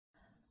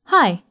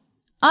Hi,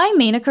 I'm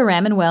Menaka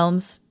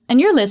Raman-Wilms, and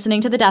you're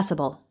listening to The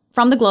Decibel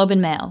from the Globe and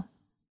Mail.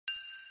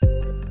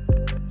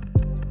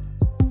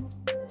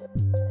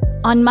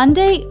 On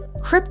Monday,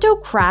 crypto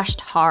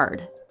crashed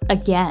hard,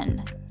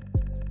 again.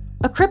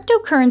 A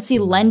cryptocurrency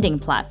lending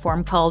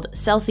platform called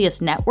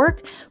Celsius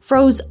Network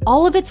froze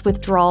all of its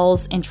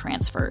withdrawals and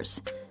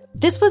transfers.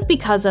 This was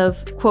because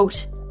of,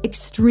 quote,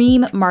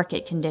 extreme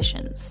market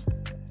conditions.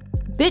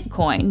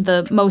 Bitcoin,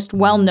 the most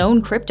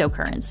well-known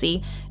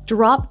cryptocurrency,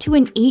 dropped to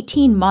an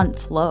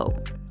 18-month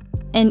low.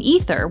 And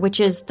Ether, which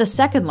is the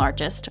second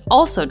largest,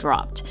 also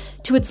dropped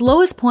to its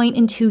lowest point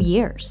in 2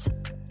 years.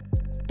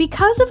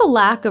 Because of a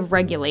lack of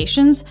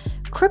regulations,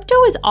 crypto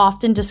is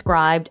often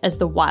described as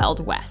the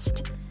Wild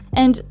West.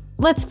 And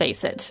let's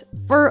face it,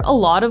 for a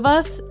lot of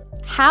us,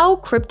 how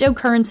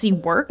cryptocurrency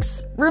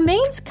works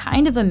remains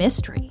kind of a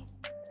mystery.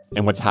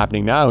 And what's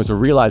happening now is we're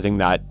realizing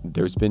that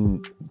there's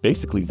been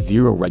basically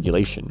zero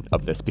regulation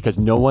of this because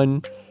no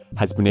one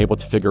has been able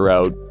to figure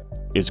out,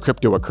 is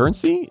crypto a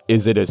currency?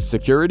 Is it a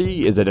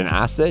security? Is it an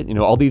asset?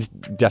 All these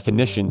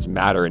definitions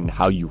matter in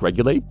how you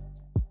regulate.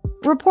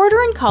 Reporter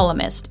and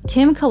columnist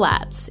Tim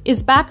Kalatz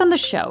is back on the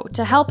show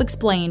to help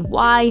explain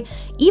why,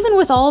 even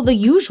with all the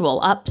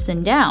usual ups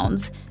and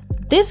downs,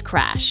 this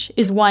crash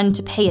is one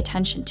to pay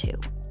attention to.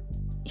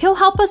 He'll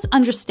help us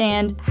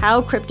understand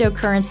how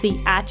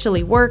cryptocurrency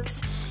actually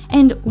works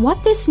and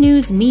what this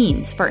news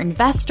means for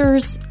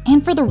investors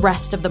and for the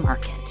rest of the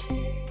market.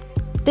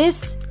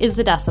 This is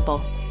The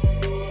Decibel.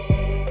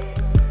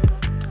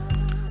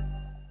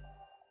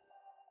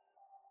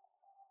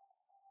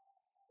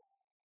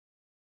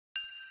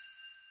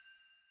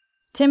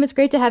 Tim, it's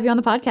great to have you on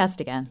the podcast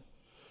again.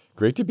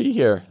 Great to be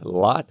here. A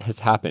lot has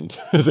happened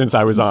since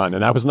I was on,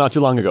 and that was not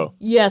too long ago.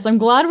 Yes, I'm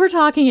glad we're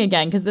talking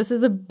again because this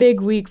is a big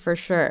week for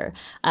sure.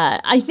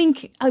 I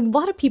think a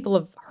lot of people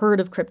have heard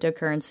of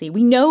cryptocurrency.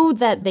 We know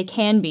that they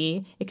can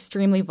be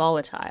extremely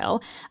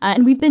volatile,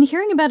 and we've been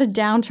hearing about a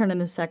downturn in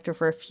the sector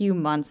for a few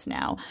months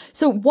now.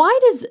 So why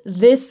does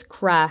this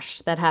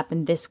crash that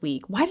happened this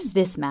week, why does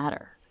this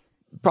matter?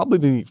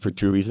 Probably for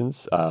two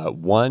reasons.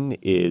 One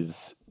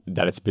is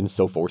that it's been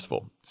so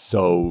forceful.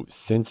 So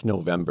since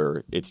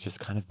November, it's just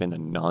kind of been a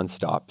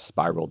nonstop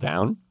spiral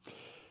down.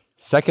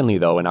 Secondly,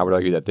 though, and I would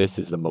argue that this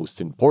is the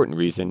most important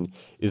reason,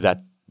 is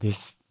that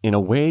this, in a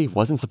way,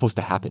 wasn't supposed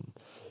to happen.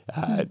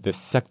 The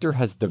sector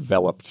has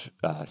developed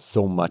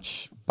so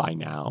much by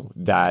now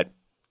that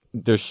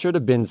there should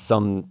have been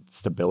some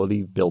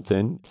stability built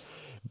in.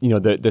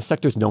 The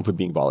sector is known for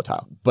being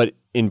volatile, but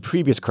in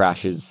previous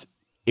crashes,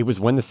 it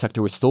was when the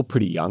sector was still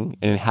pretty young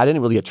and it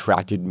hadn't really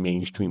attracted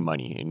mainstream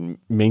money. And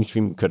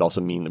mainstream could also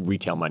mean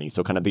retail money.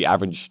 So kind of the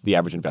average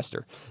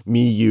investor,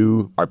 me,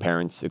 you, our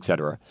parents,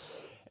 etc.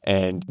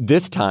 And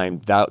this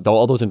time,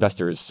 all those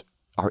investors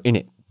are in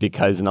it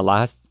because in the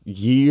last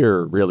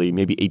year, really,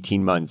 maybe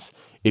 18 months,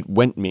 it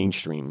went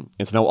mainstream.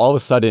 And so now all of a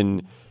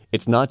sudden,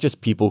 it's not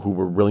just people who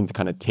were willing to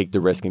kind of take the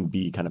risk and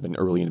be kind of an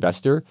early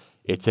investor.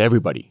 It's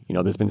everybody.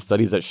 There's been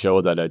studies that show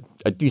that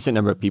a decent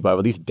number of people have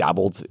at least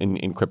dabbled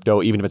in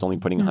crypto, even if it's only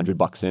putting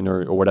 $100 in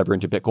or whatever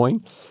into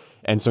Bitcoin.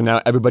 And so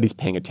now everybody's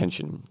paying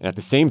attention. And at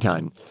the same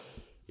time,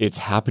 it's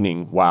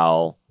happening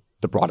while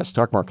the broader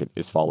stock market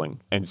is falling.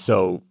 And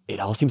so it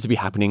all seems to be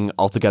happening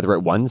all together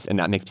at once, and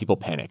that makes people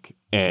panic.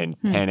 And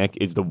panic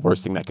is the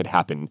worst thing that could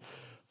happen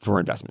for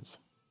investments.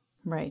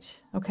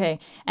 Right. Okay.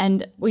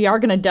 And we are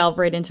going to delve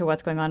right into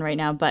what's going on right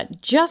now.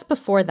 But just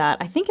before that,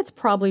 I think it's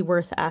probably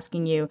worth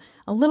asking you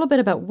a little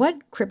bit about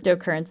what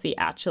cryptocurrency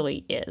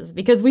actually is,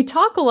 because we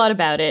talk a lot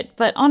about it,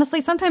 but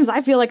honestly, sometimes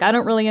I feel like I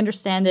don't really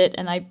understand it,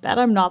 and I bet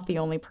I'm not the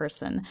only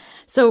person.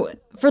 So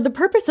for the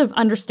purpose of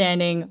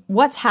understanding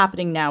what's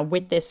happening now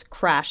with this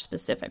crash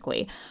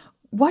specifically,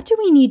 what do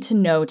we need to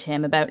know,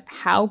 Tim, about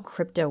how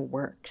crypto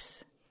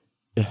works?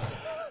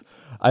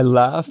 I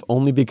laugh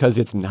only because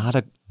it's not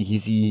an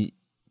easy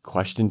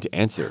question to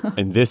answer.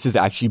 And this has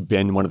actually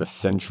been one of the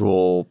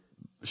central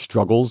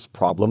struggles,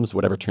 problems,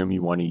 whatever term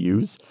you want to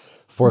use,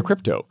 for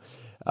crypto.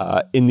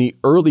 In the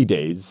early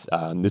days,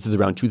 this is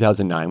around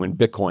 2009 when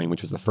Bitcoin,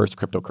 which was the first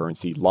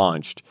cryptocurrency,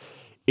 launched,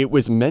 it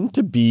was meant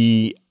to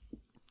be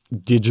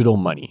digital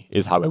money,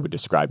 is how I would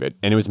describe it.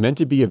 And it was meant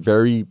to be a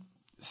very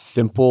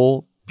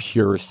simple,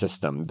 pure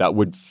system that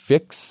would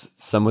fix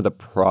some of the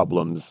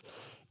problems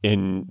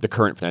in the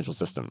current financial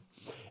system.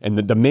 And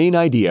the main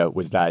idea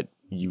was that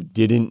you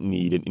didn't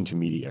need an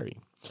intermediary.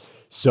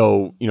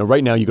 So,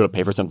 right now you go to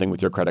pay for something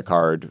with your credit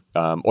card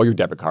or your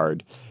debit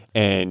card,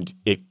 and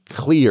it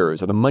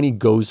clears, or the money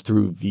goes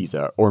through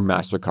Visa or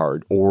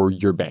MasterCard or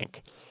your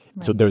bank.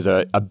 Right. So there's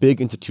a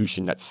big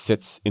institution that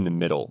sits in the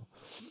middle.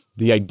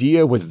 The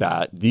idea was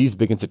that these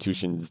big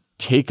institutions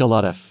take a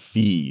lot of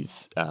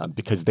fees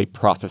because they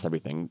process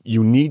everything.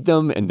 You need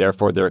them, and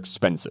therefore they're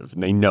expensive,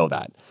 and they know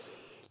that.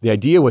 The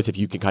idea was if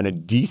you can kind of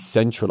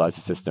decentralize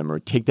the system or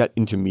take that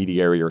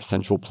intermediary or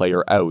central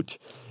player out,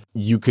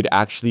 you could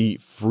actually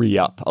free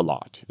up a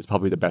lot, is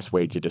probably the best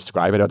way to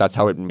describe it. That's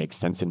how it makes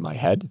sense in my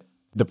head.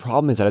 The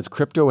problem is that as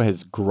crypto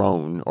has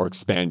grown or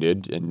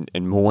expanded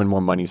and more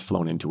money's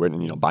flown into it,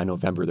 and by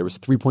November there was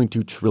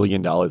 $3.2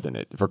 trillion in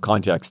it. For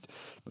context,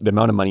 the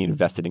amount of money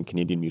invested in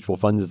Canadian mutual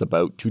funds is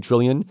about $2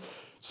 trillion.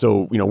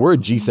 So, we're a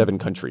G7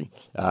 country.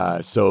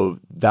 So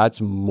that's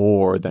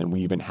more than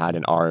we even had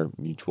in our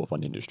mutual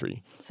fund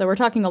industry. So we're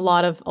talking a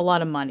lot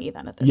of money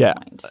then at this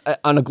point.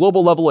 On a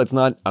global level, it's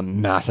not a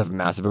massive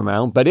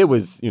amount, but it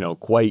was,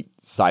 quite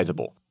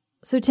sizable.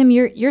 So, Tim,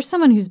 you're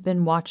someone who's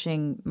been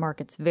watching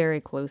markets very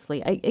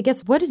closely. I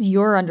guess, what is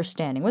your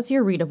understanding? What's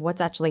your read of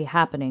what's actually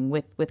happening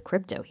with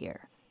crypto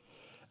here?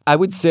 I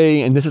would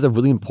say, and this is a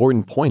really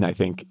important point, I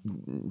think,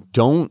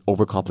 don't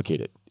overcomplicate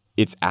it.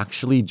 It's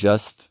actually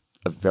just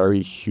a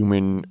very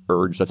human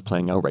urge that's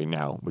playing out right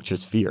now, which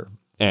is fear.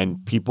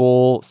 And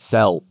people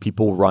sell,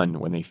 people run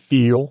when they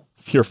feel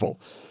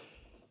fearful.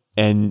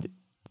 And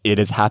it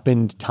has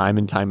happened time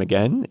and time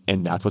again,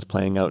 and that's what's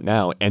playing out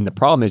now. And the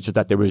problem is just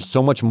that there was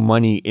so much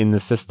money in the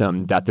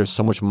system that there's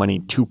so much money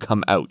to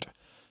come out.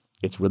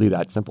 It's really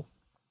that simple.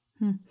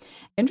 I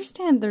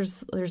understand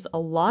there's a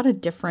lot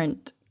of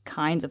different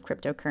kinds of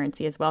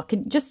cryptocurrency as well.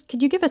 Could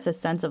you give us a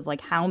sense of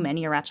how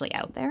many are actually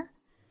out there?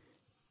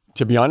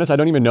 To be honest, I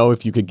don't even know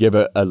if you could give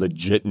a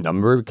legit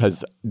number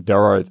because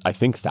there are, I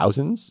think,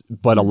 thousands,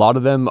 but a lot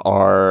of them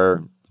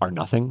are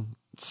nothing.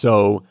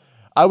 So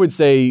I would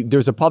say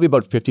there's probably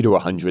about 50 to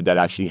 100 that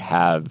actually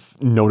have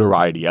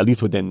notoriety, at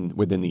least within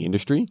the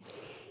industry.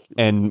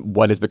 And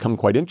what has become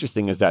quite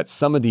interesting is that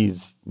some of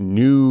these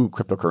new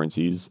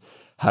cryptocurrencies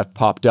have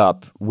popped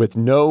up with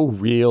no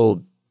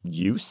real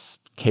use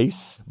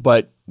case,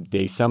 but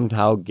they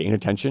somehow gain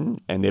attention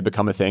and they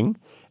become a thing.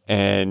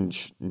 And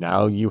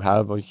now you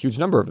have a huge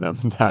number of them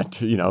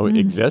that,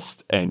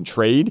 exist and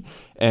trade.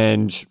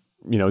 And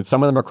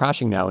some of them are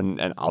crashing now.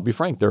 And I'll be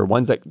frank, there are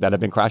ones that have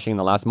been crashing in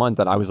the last month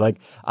that I was like,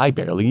 I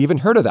barely even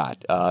heard of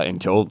that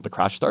until the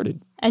crash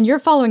started. And you're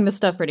following this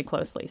stuff pretty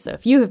closely. So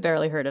if you have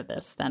barely heard of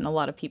this, then a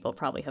lot of people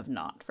probably have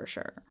not, for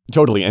sure.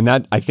 Totally. And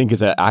that, I think,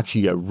 is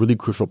actually a really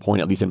crucial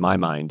point, at least in my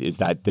mind, is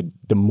that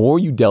the more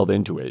you delve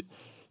into it,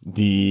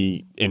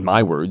 in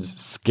my words,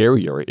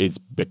 scarier it's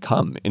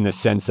become, in the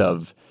sense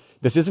of,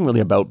 this isn't really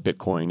about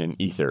Bitcoin and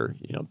Ether.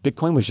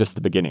 Bitcoin was just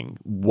the beginning.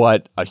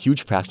 What a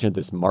huge fraction of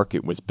this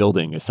market was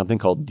building is something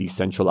called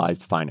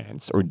decentralized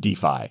finance, or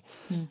DeFi.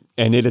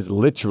 And it is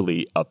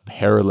literally a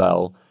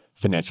parallel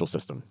financial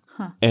system.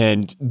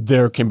 And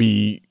there can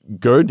be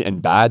good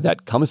and bad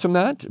that comes from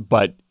that.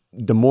 But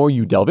the more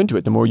you delve into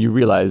it, the more you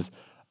realize,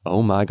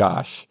 oh my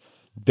gosh,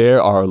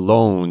 there are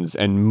loans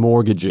and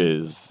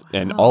mortgages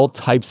and all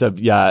types of,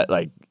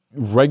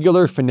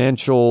 regular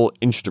financial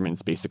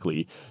instruments,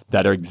 basically,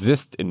 that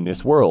exist in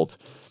this world.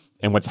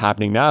 And what's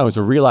happening now is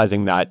we're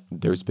realizing that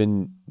there's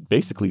been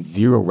basically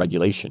zero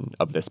regulation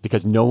of this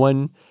because no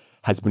one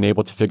has been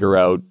able to figure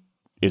out,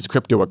 is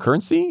crypto a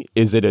currency?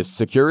 Is it a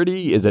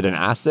security? Is it an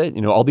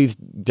asset? All these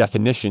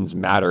definitions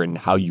matter in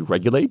how you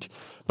regulate,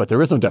 but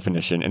there is no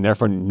definition. And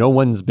therefore, no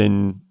one's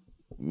been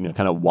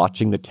kind of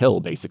watching the till,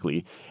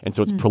 basically. And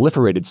so it's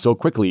proliferated so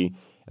quickly.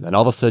 And then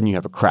all of a sudden you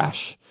have a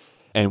crash.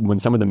 And when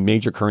some of the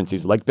major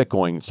currencies like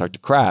Bitcoin start to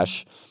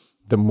crash,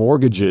 the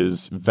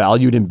mortgages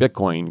valued in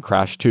Bitcoin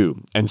crash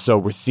too. And so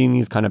we're seeing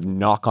these kind of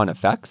knock-on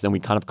effects, and we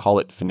kind of call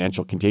it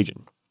financial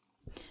contagion.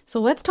 So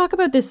let's talk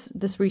about this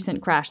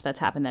recent crash that's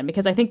happened then,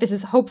 because I think this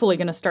is hopefully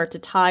going to start to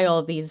tie all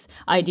of these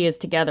ideas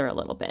together a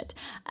little bit.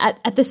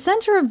 At the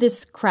center of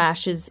this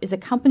crash is a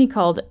company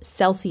called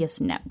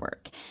Celsius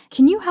Network.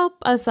 Can you help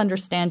us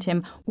understand,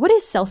 Tim, what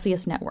is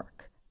Celsius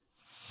Network?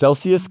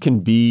 Celsius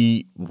can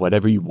be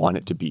whatever you want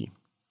it to be,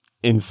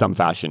 in some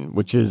fashion,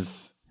 which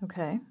is,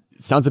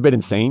 sounds a bit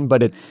insane,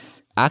 but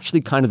it's actually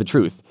kind of the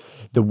truth.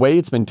 The way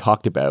it's been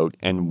talked about,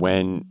 and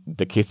when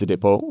the Caisse de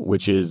dépôt,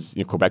 which is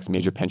Quebec's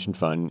major pension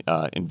fund,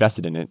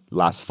 invested in it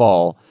last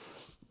fall,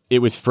 it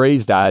was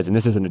phrased as, and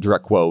this isn't a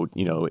direct quote,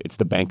 it's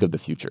the bank of the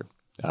future.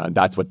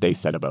 That's what they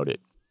said about it.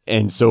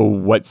 And so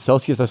what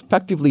Celsius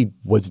effectively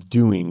was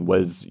doing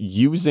was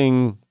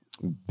using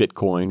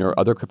Bitcoin or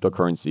other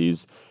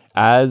cryptocurrencies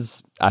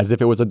as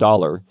if it was a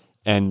dollar,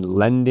 and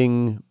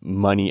lending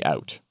money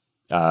out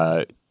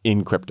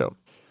in crypto.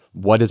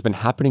 What has been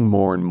happening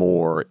more and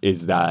more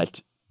is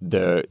that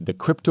the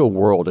crypto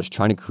world is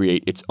trying to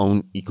create its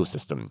own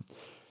ecosystem.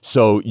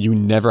 So you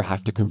never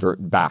have to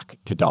convert back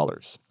to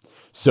dollars.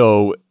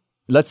 So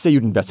let's say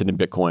you've invested in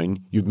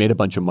Bitcoin, you've made a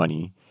bunch of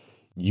money,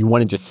 you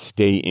want to just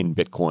stay in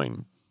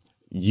Bitcoin.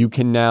 You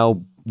can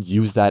now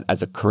use that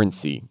as a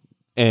currency.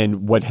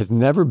 And what has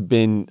never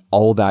been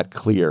all that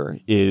clear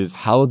is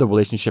how the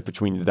relationship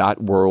between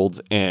that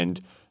world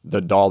and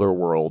the dollar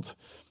world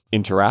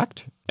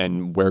interact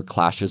and where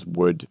clashes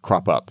would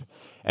crop up.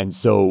 And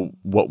so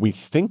what we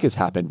think has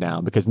happened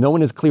now, because no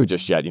one is clear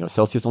just yet,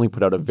 Celsius only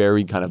put out a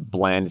very kind of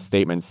bland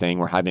statement saying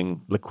we're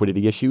having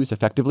liquidity issues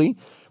effectively,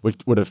 which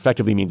what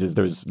effectively means is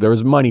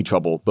there's money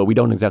trouble, but we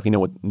don't exactly know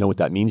what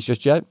that means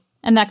just yet.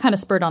 And that kind of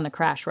spurred on the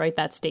crash, right?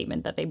 That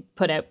statement that they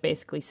put out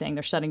basically saying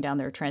they're shutting down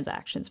their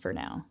transactions for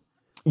now.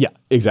 Yeah,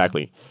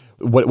 exactly.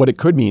 What it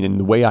could mean, and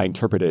the way I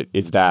interpret it,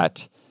 is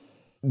that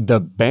the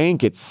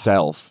bank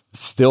itself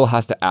still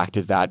has to act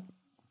as that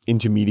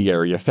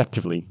intermediary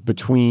effectively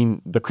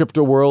between the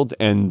crypto world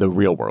and the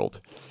real world.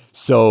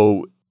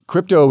 So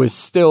crypto is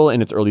still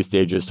in its early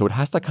stages, so it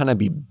has to kind of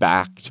be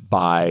backed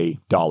by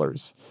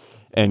dollars.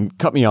 And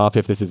cut me off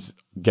if this is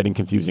getting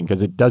confusing,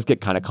 because it does get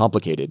kind of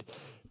complicated.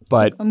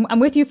 But I'm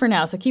with you for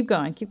now, so keep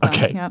going.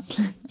 Okay. Yep.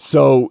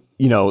 So,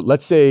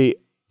 let's say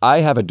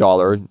I have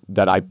 $1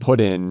 that I put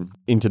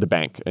into the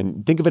bank,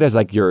 and think of it as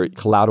like your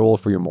collateral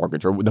for your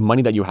mortgage, or the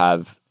money that you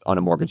have on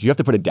a mortgage. You have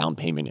to put a down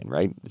payment in,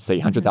 right? Say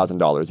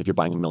 $100,000 if you're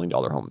buying $1 million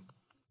home.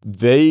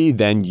 They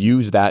then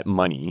use that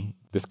money,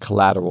 this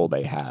collateral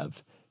they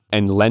have,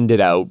 and lend it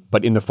out,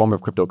 but in the form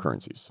of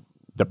cryptocurrencies.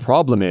 The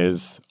problem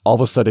is, all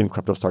of a sudden,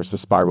 crypto starts to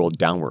spiral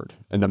downward,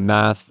 and the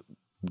math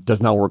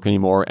does not work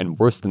anymore. And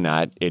worse than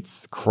that,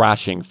 it's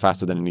crashing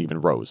faster than it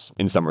even rose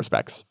in some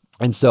respects.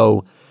 And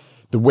so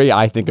the way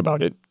I think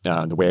about it,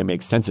 the way I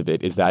make sense of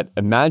it, is that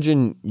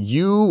imagine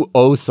you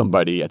owe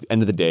somebody at the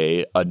end of the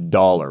day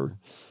 $1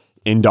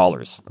 in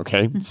dollars,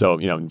 okay? So,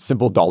 in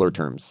simple dollar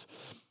terms.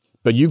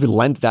 But you've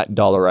lent that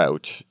dollar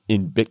out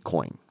in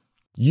Bitcoin.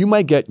 You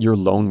might get your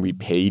loan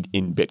repaid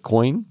in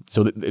Bitcoin.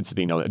 So it's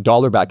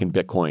 $1 back in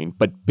Bitcoin,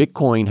 but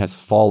Bitcoin has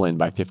fallen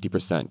by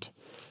 50%.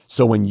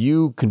 So when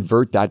you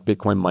convert that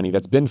Bitcoin money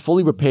that's been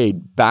fully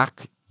repaid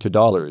back to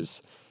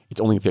dollars,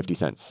 it's only 50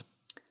 cents.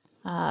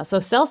 So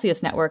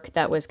Celsius Network,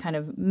 that was kind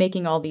of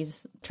making all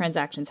these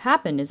transactions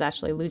happen, is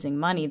actually losing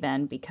money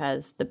then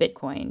because the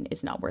Bitcoin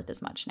is not worth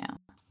as much now.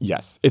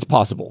 Yes, it's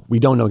possible. We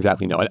don't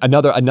exactly know.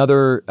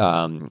 Another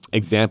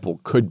example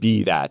could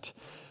be that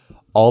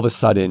all of a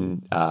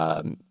sudden,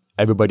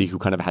 everybody who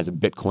kind of has a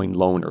Bitcoin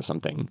loan or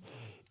something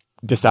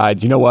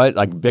decides,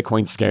 like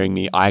Bitcoin's scaring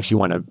me. I actually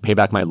want to pay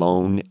back my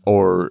loan,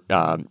 or,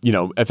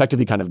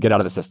 effectively kind of get out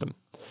of the system.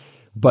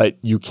 But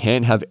you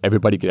can't have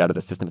everybody get out of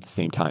the system at the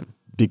same time,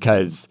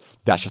 because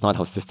that's just not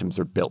how systems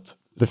are built.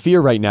 The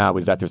fear right now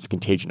is that there's a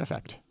contagion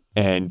effect,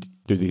 and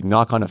there's these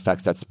knock-on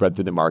effects that spread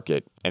through the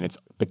market. And it's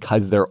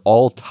because they're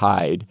all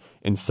tied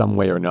in some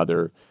way or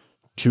another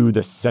to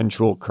the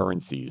central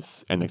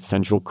currencies, and the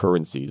central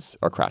currencies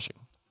are crashing.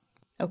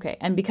 Okay,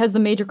 and because the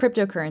major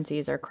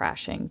cryptocurrencies are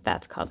crashing,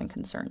 that's causing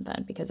concern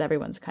then, because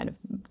everyone's kind of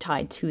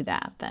tied to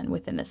that then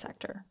within the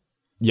sector.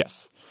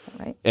 Yes. Is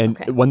that right?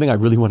 And one thing I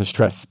really want to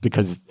stress,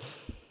 because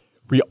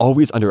we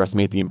always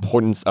underestimate the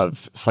importance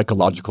of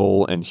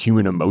psychological and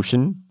human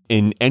emotion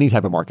in any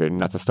type of market, and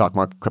that's the stock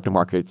market, crypto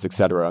markets,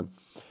 etc.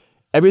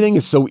 Everything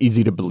is so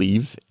easy to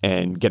believe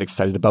and get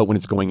excited about when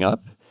it's going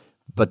up.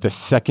 But the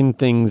second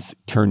things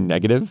turn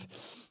negative,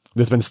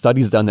 there's been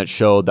studies done that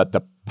show that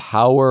the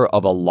power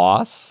of a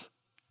loss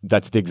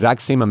that's the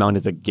exact same amount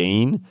as a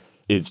gain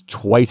is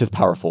twice as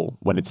powerful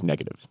when it's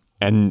negative.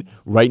 And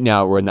right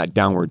now we're in that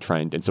downward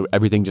trend. And so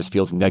everything just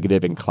feels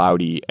negative and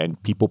cloudy,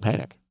 and people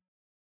panic.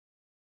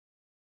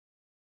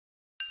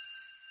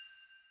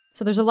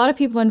 So there's a lot of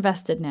people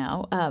invested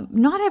now.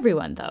 Not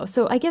everyone, though.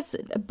 So I guess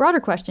a broader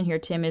question here,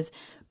 Tim, is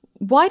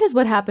why does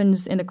what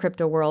happens in the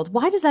crypto world,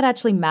 why does that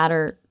actually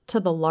matter to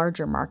the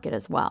larger market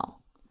as well?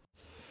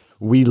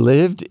 We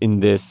lived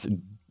in this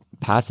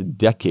past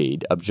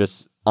decade of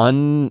just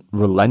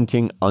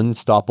unrelenting,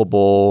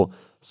 unstoppable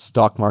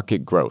stock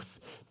market growth.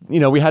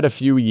 We had a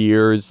few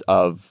years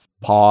of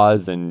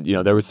pause, and,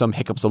 there was some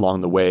hiccups along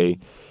the way,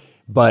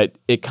 but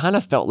it kind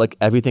of felt like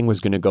everything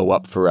was going to go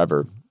up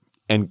forever.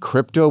 And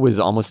crypto was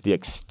almost the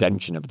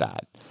extension of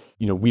that.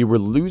 We were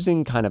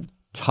losing kind of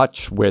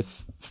touch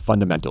with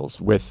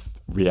fundamentals, with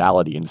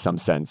reality in some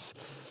sense.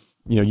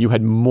 You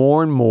had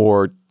more and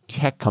more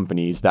tech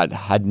companies that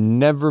had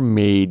never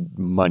made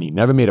money,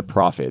 never made a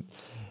profit,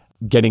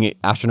 getting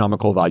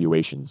astronomical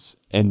valuations.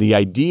 And the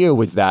idea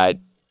was that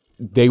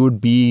they would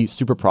be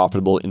super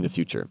profitable in the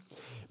future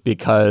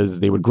because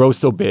they would grow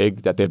so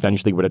big that they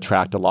eventually would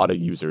attract a lot of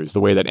users, the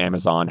way that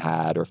Amazon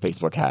had or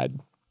Facebook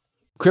had.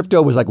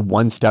 Crypto was like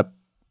one step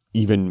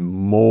even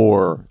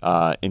more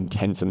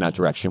intense in that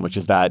direction, which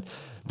is that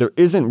there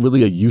isn't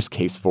really a use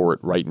case for it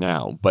right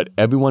now, but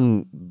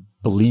everyone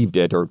believed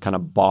it or kind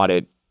of bought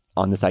it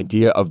on this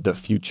idea of the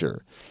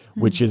future,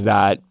 which is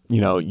that,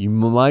 you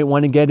might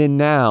want to get in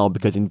now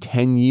because in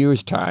 10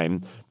 years'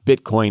 time,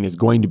 Bitcoin is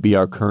going to be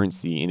our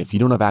currency. And if you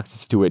don't have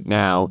access to it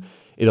now,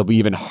 it'll be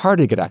even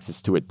harder to get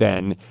access to it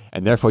then,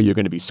 and therefore you're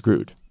going to be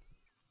screwed.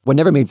 What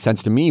never made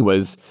sense to me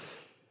was,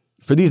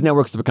 for these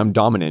networks to become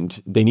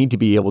dominant, they need to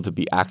be able to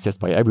be accessed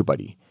by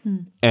everybody.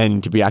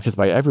 And to be accessed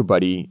by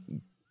everybody,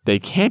 they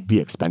can't be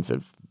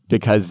expensive,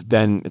 because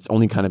then it's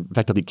only kind of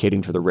effectively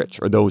catering to the rich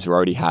or those who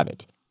already have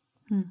it.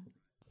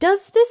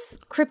 Does this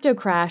crypto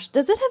crash,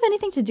 does it have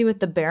anything to do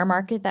with the bear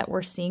market that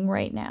we're seeing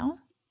right now?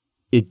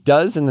 It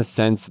does, in the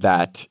sense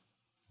that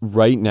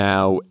right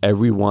now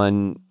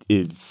everyone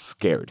is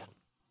scared.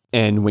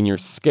 And when you're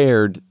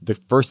scared, the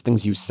first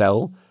things you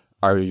sell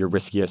are your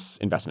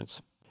riskiest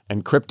investments.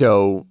 And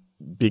crypto,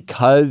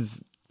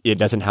 because it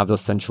doesn't have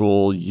those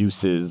central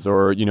uses,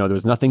 or,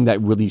 there's nothing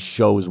that really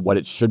shows what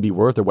it should be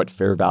worth or what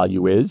fair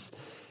value is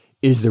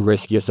the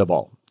riskiest of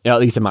all,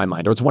 at least in my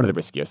mind, or it's one of the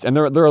riskiest. And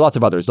there are lots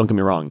of others, don't get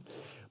me wrong,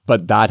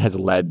 but that has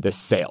led this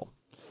sale.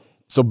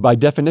 So by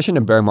definition,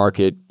 a bear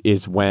market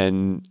is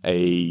when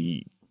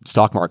a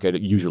stock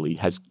market usually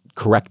has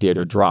corrected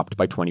or dropped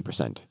by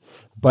 20%.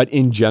 But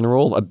in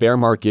general, a bear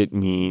market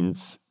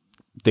means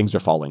things are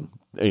falling.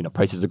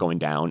 Prices are going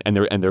down, and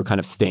they're kind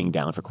of staying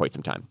down for quite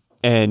some time.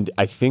 And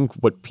I think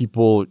what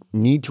people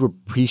need to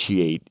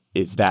appreciate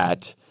is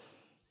that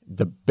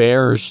the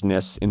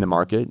bearishness in the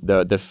market,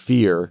 the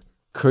fear,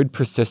 could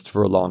persist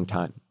for a long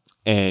time.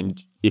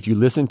 And if you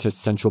listen to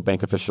central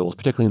bank officials,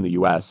 particularly in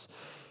the US,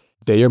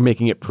 they are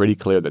making it pretty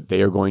clear that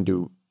they are going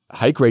to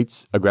hike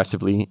rates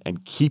aggressively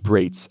and keep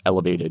rates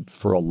elevated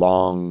for a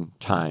long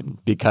time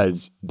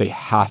because they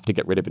have to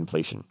get rid of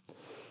inflation.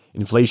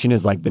 Inflation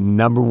is like the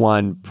number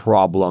one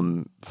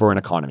problem for an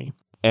economy.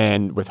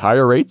 And with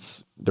higher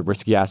rates, the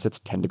risky assets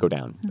tend to go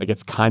down. Like,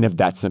 it's kind of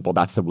that simple.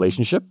 That's the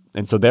relationship.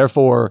 And so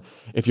therefore,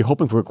 if you're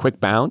hoping for a quick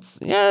bounce,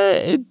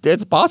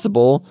 it's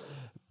possible.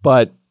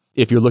 But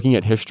if you're looking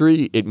at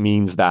history, it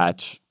means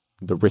that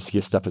the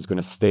riskiest stuff is going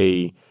to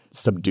stay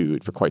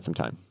subdued for quite some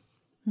time.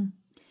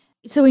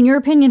 So in your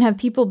opinion, have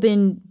people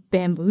been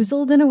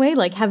bamboozled in a way?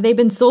 Like, have they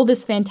been sold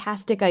this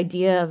fantastic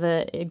idea of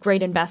a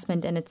great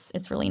investment and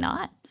it's really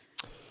not?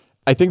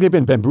 I think they've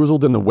been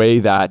bamboozled in the way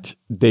that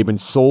they've been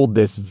sold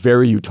this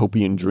very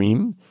utopian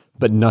dream,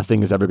 but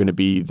nothing is ever going to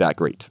be that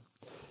great.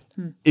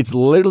 It's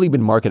literally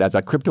been marketed as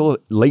crypto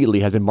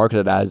lately has been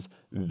marketed as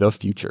the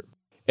future.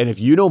 And if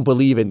you don't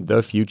believe in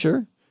the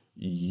future,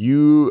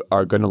 you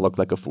are going to look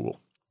like a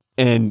fool.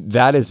 And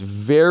that is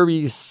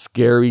very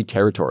scary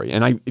territory.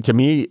 And to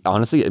me,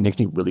 honestly, it makes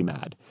me really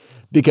mad.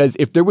 Because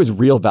if there was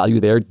real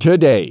value there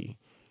today,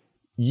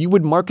 you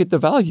would market the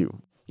value.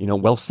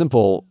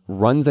 Wealthsimple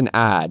runs an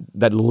ad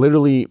that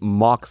literally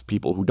mocks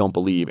people who don't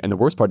believe. And the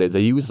worst part is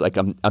they use like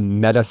a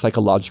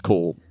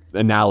meta-psychological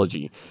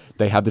analogy.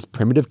 They have this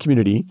primitive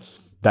community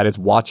that is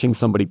watching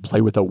somebody play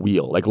with a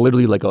wheel, like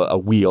literally like a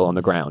wheel on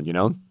the ground,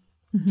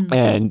 Mm-hmm.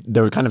 And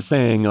they're kind of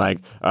saying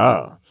like,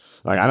 I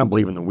don't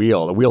believe in the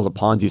wheel. The wheel's a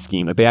Ponzi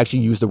scheme. Like, they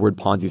actually use the word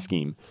Ponzi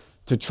scheme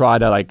to try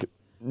to like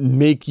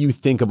make you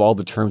think of all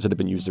the terms that have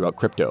been used throughout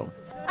crypto.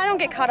 I don't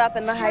get caught up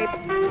in the hype.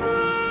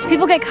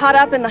 People get caught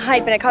up in the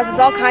hype and it causes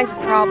all kinds of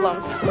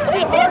problems. We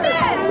did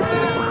this!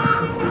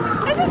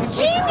 This is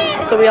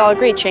genius! So we all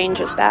agree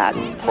change is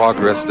bad.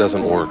 Progress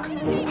doesn't work.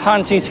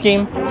 Ponzi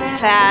scheme.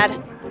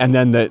 Fad. And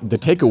then the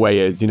takeaway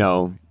is,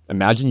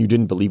 imagine you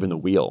didn't believe in the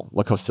wheel.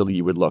 Look how silly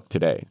you would look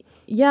today.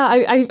 Yeah,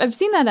 I've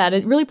seen that ad.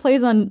 It really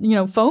plays on,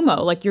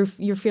 FOMO. Like,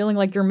 you're feeling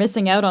like you're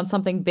missing out on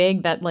something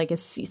big that like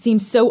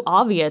seems so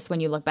obvious when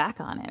you look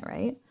back on it,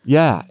 right?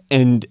 Yeah,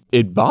 and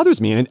it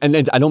bothers me.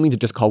 And I don't mean to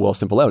just call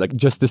Wealthsimple out. Like,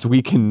 just this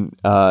week in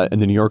the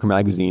New Yorker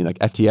magazine, like,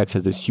 FTX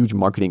has this huge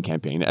marketing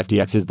campaign.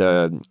 FTX is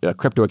the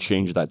crypto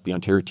exchange that the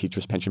Ontario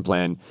Teachers Pension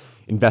Plan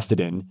invested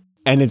in.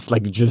 And it's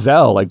like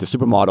Giselle, like the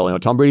supermodel,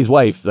 Tom Brady's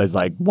wife, is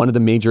like one of the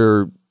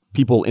major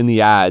people in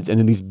the ads, and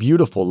then these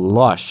beautiful,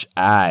 lush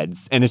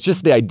ads. And it's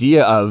just the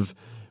idea of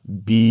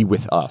be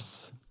with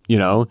us.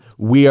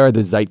 We are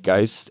the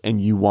zeitgeist and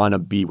you want to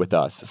be with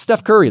us.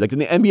 Steph Curry, like in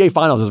the NBA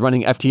Finals, is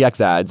running FTX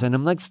ads. And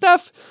I'm like,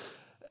 Steph,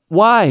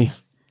 why?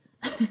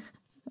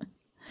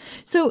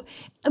 So,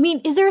 I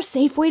mean, is there a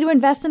safe way to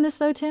invest in this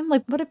though, Tim?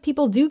 Like, what if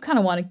people do kind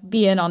of want to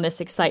be in on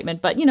this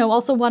excitement, but,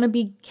 also want to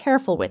be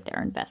careful with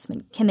their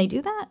investment? Can they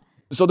do that?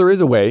 So there is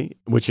a way,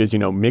 which is,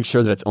 make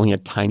sure that it's only a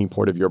tiny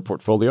part of your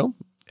portfolio.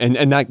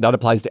 And that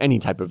applies to any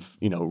type of,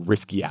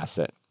 risky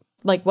asset.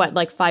 Like what,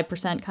 like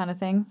 5% kind of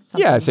thing?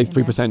 Yeah, say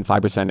 3%,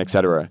 5%, et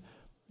cetera.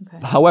 Okay.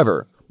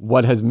 However,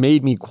 what has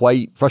made me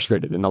quite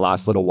frustrated in the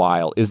last little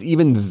while is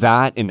even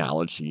that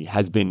analogy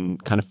has been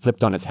kind of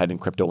flipped on its head in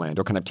crypto land,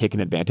 or kind of taken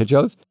advantage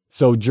of.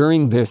 So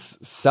during this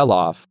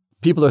sell-off,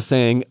 people are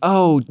saying,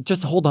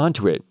 just hold on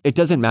to it. It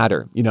doesn't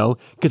matter,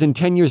 because in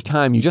 10 years'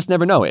 time, you just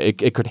never know.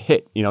 It could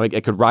hit,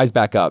 it could rise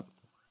back up,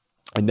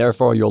 and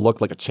therefore you'll look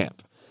like a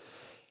champ.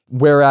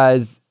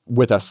 Whereas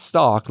with a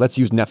stock, let's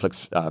use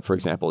Netflix, for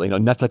example.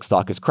 Netflix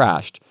stock has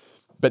crashed,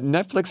 but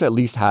Netflix at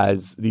least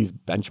has these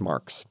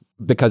benchmarks,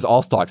 because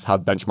all stocks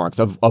have benchmarks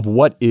of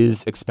what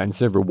is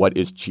expensive or what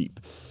is cheap.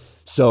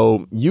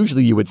 So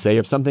usually you would say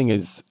if something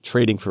is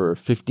trading for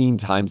 15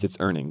 times its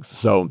earnings,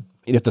 so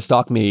if the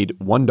stock made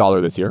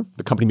 $1 this year,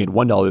 the company made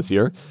 $1 this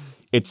year,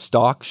 its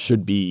stock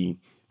should be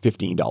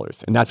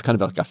 $15. And that's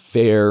kind of like a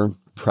fair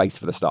price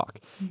for the stock.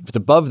 If it's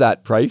above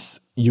that price,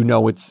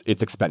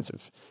 it's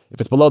expensive. If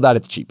it's below that,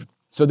 it's cheap.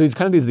 So there's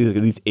kind of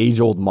these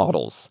age-old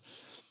models.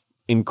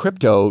 In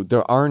crypto,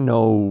 there are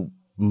no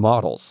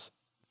models.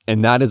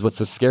 And that is what's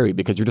so scary,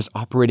 because you're just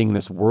operating in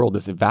this world,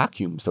 this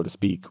vacuum, so to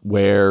speak,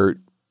 where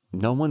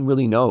no one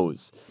really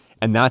knows.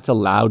 And that's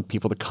allowed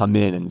people to come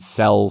in and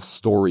sell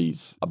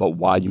stories about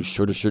why you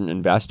should or shouldn't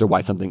invest, or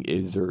why something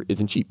is or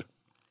isn't cheap.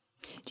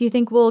 Do you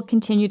think we'll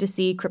continue to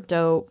see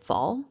crypto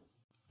fall?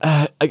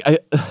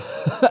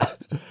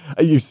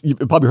 You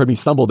probably heard me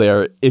stumble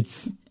there.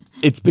 It's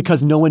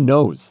because no one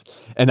knows.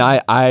 And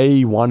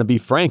I want to be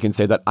frank and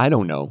say that I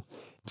don't know.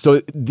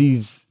 So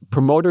these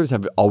promoters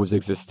have always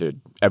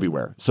existed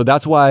everywhere. So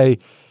that's why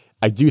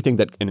I do think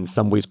that in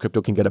some ways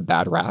crypto can get a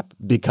bad rap,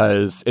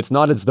 because it's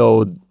not as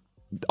though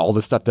all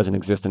this stuff doesn't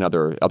exist in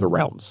other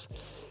realms.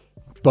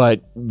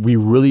 But we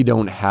really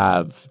don't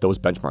have those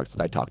benchmarks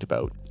that I talked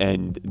about,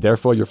 and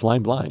therefore you're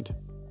flying blind.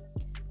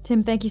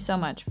 Tim, thank you so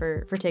much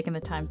for taking the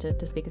time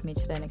to speak with me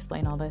today and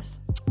explain all this.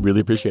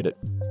 Really appreciate it.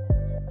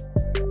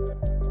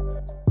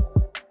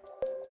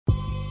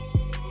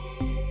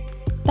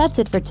 That's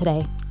it for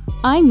today.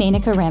 I'm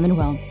Menaka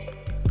Raman-Wilms.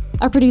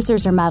 Our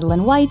producers are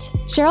Madeline White,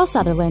 Cheryl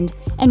Sutherland,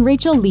 and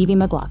Rachel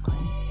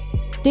Levy-McLaughlin.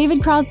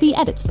 David Crosby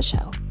edits the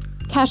show.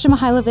 Kasia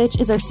Mihailovich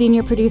is our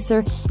senior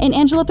producer, and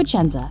Angela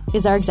Pacenza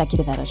is our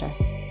executive editor.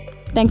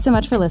 Thanks so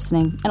much for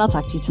listening, and I'll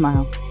talk to you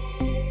tomorrow.